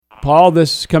Paul,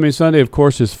 this coming Sunday, of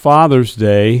course, is Father's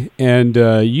Day, and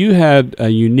you had a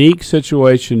unique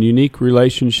situation, unique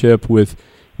relationship with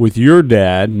your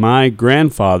dad, my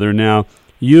grandfather. Now,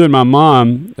 you and my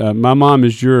mom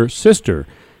is your sister,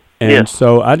 and Yes.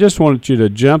 so I just wanted you to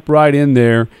jump right in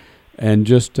there and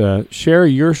just share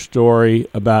your story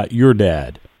about your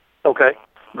dad. Okay.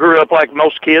 Grew up like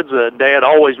most kids. Dad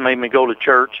always made me go to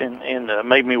church and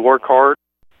made me work hard.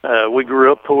 We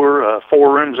grew up poor,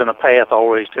 4 rooms and a path, I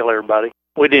always tell everybody.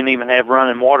 We didn't even have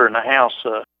running water in the house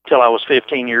till I was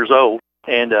 15 years old.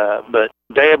 And but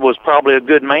Dad was probably a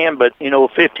good man, but,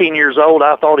 15 years old,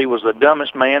 I thought he was the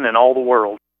dumbest man in all the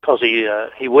world because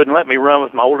he wouldn't let me run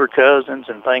with my older cousins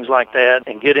and things like that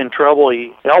and get in trouble.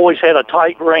 He always had a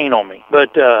tight rein on me.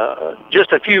 But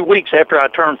just a few weeks after I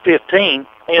turned 15,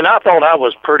 and I thought I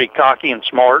was pretty cocky and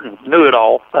smart and knew it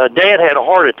all, Dad had a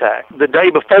heart attack. The day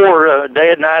before,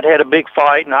 Dad and I had had a big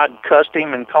fight, and I'd cussed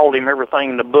him and called him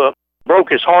everything in the book. Broke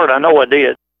his heart, I know I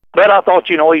did. But I thought,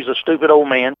 he's a stupid old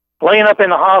man. Laying up in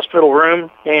the hospital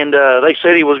room, and they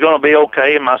said he was going to be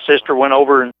okay, and my sister went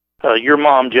over and your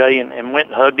mom, Jay, and went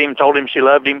and hugged him, told him she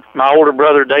loved him. My older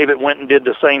brother, David, went and did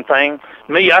the same thing.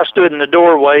 Me, I stood in the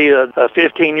doorway, a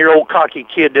 15-year-old cocky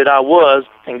kid that I was,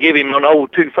 and give him an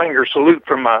old 2-finger salute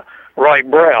from my right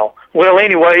brow. Well,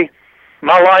 anyway,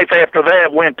 my life after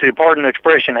that went to, pardon the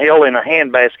expression, hell in a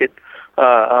handbasket.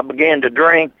 I began to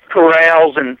drink,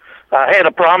 carouse, and I had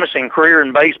a promising career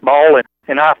in baseball,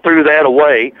 and I threw that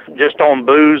away just on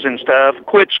booze and stuff.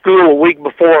 Quit school a week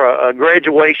before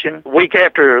graduation. A week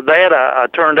after that, I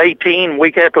turned 18. A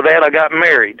week after that, I got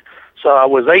married. So I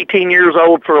was 18 years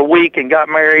old for a week and got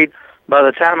married. By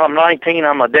the time I'm 19,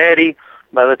 I'm a daddy.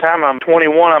 By the time I'm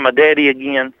 21, I'm a daddy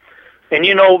again.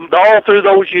 And, all through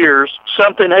those years,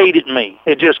 something ate at me.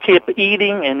 It just kept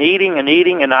eating and eating and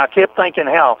eating, and I kept thinking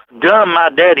how dumb my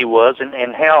daddy was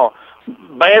and how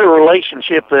bad a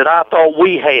relationship that I thought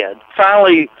we had.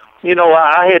 Finally,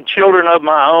 I had children of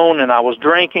my own, and I was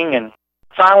drinking, and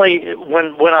finally,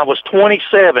 when I was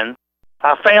 27,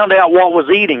 I found out what was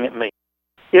eating at me.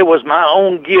 It was my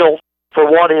own guilt for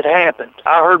what had happened.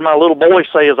 I heard my little boy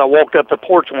say as I walked up the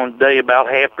porch one day about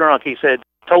half drunk, he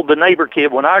told the neighbor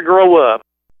kid, when I grow up,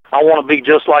 I want to be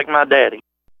just like my daddy.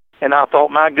 And I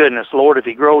thought, my goodness, Lord, if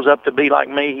he grows up to be like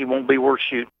me, he won't be worth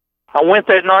shooting. I went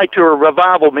that night to a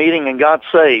revival meeting and got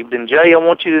saved. And Jay, I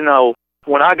want you to know,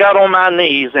 when I got on my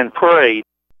knees and prayed,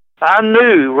 I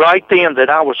knew right then that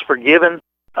I was forgiven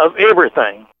of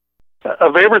everything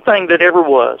that ever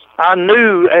was. I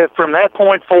knew from that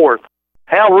point forth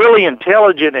how really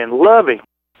intelligent and loving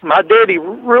my daddy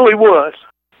really was.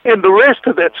 And the rest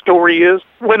of that story is,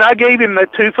 when I gave him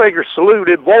that 2-finger salute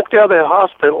and walked out of that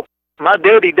hospital, my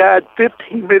daddy died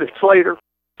 15 minutes later.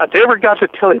 I never got to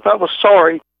tell him I was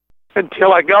sorry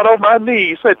until I got on my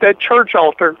knees at that church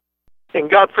altar and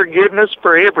got forgiveness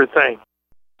for everything.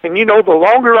 And the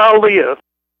longer I live,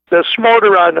 the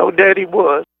smarter I know Daddy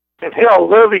was, and how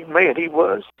loving man he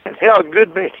was, and how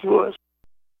good man he was.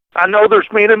 I know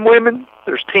there's men and women,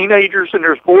 there's teenagers, and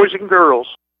there's boys and girls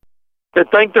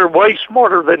that think they're way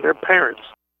smarter than their parents.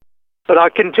 But I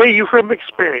can tell you from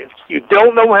experience, you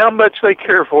don't know how much they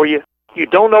care for you, you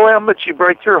don't know how much you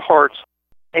break their hearts,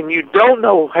 and you don't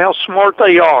know how smart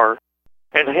they are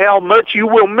and how much you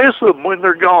will miss them when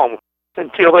they're gone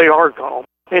until they are gone.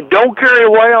 And don't carry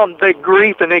away on that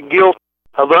grief and that guilt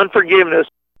of unforgiveness.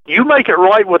 You make it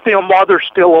right with them while they're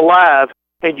still alive,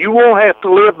 and you won't have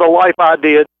to live the life I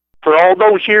did for all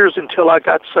those years until I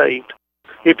got saved.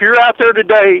 If you're out there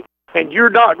today and you're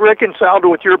not reconciled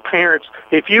with your parents,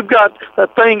 if you've got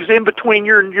things in between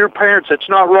you and your parents that's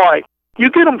not right,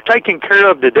 you get them taken care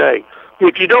of today.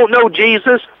 If you don't know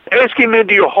Jesus, ask him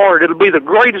into your heart. It'll be the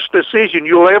greatest decision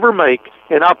you'll ever make.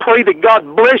 And I pray that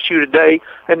God bless you today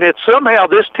and that somehow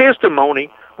this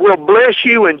testimony will bless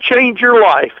you and change your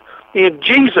life in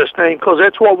Jesus' name, because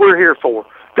that's what we're here for.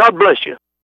 God bless you.